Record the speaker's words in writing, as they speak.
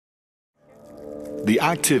The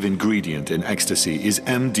active ingredient in ecstasy is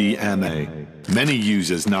MDMA. Many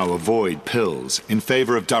users now avoid pills in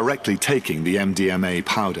favor of directly taking the MDMA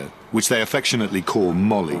powder, which they affectionately call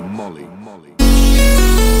Molly.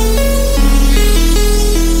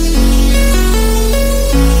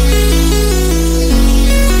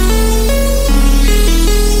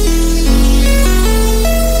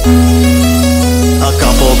 A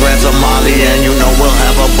couple grams of Molly and you know we'll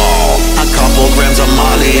have a ball. A couple grams of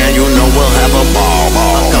Molly and you know we'll have a ball.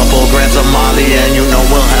 A couple grams of Molly and you know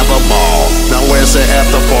we'll have a ball. Now where's the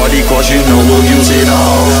after party, cause you know we'll use it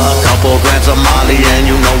all. A couple grams of Molly and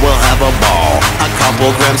you know we'll have a ball. A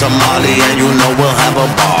couple grams of Molly and you know we'll have a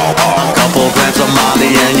ball. A couple grams of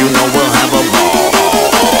Molly and you know we'll have a ball.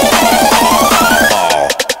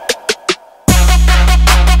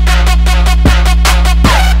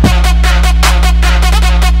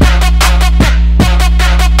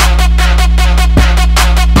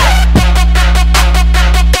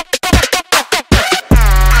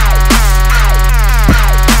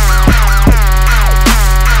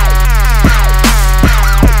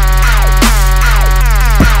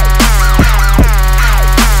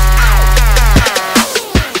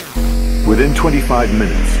 Within 25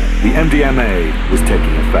 minutes, the MDMA was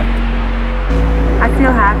taking effect. I feel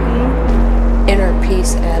happy. Inner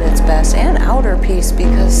peace at its best, and outer peace,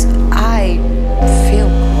 because I feel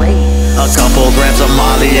great. A couple grams of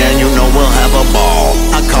Molly and you know we'll have a ball.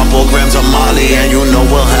 A couple grams of Molly and you know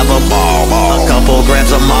we'll have a ball. A couple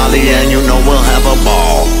grams of Molly and you know we'll have a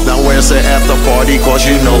ball. Now where's the after party, cause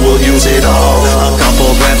you know we'll use it all. A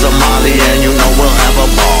couple grams of Molly and you know we'll have a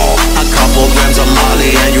ball. A couple grams of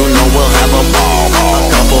Molly and you know we'll have a ball. A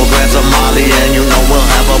couple grams of Molly and you know we'll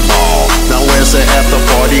have a ball. Now where's the after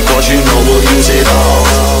party, cause you know we'll use it all.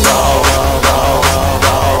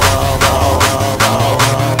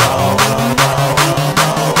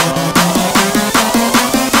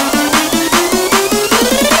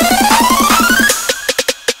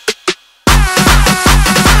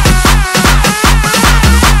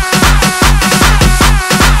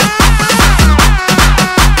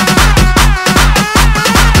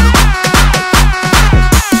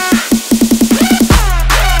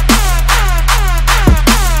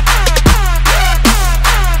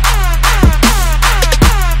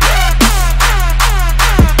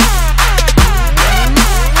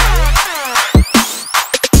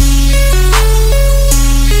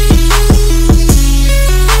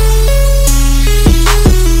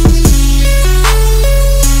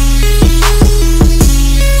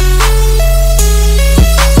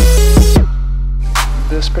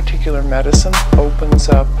 This particular medicine opens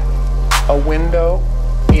up a window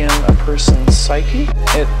in a person's psyche.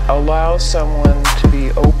 It allows someone to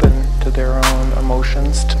be open to their own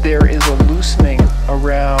emotions. There is a loosening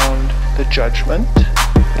around the judgment.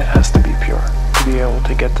 It has to be pure to be able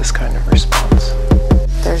to get this kind of response.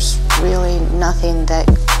 There's really nothing that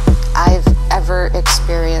I've ever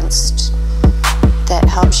experienced that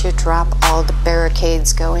helps you drop all the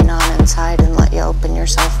barricades going on inside and let you open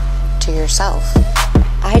yourself to yourself.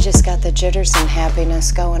 I just got the jitters and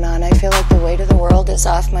happiness going on. I feel like the weight of the world is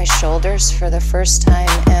off my shoulders for the first time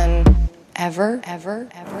in ever.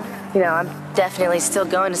 You know, I'm definitely still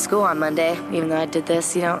going to school on Monday, even though I did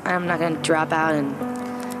this. You know, I'm not going to drop out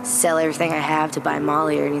and sell everything I have to buy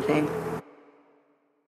Molly or anything.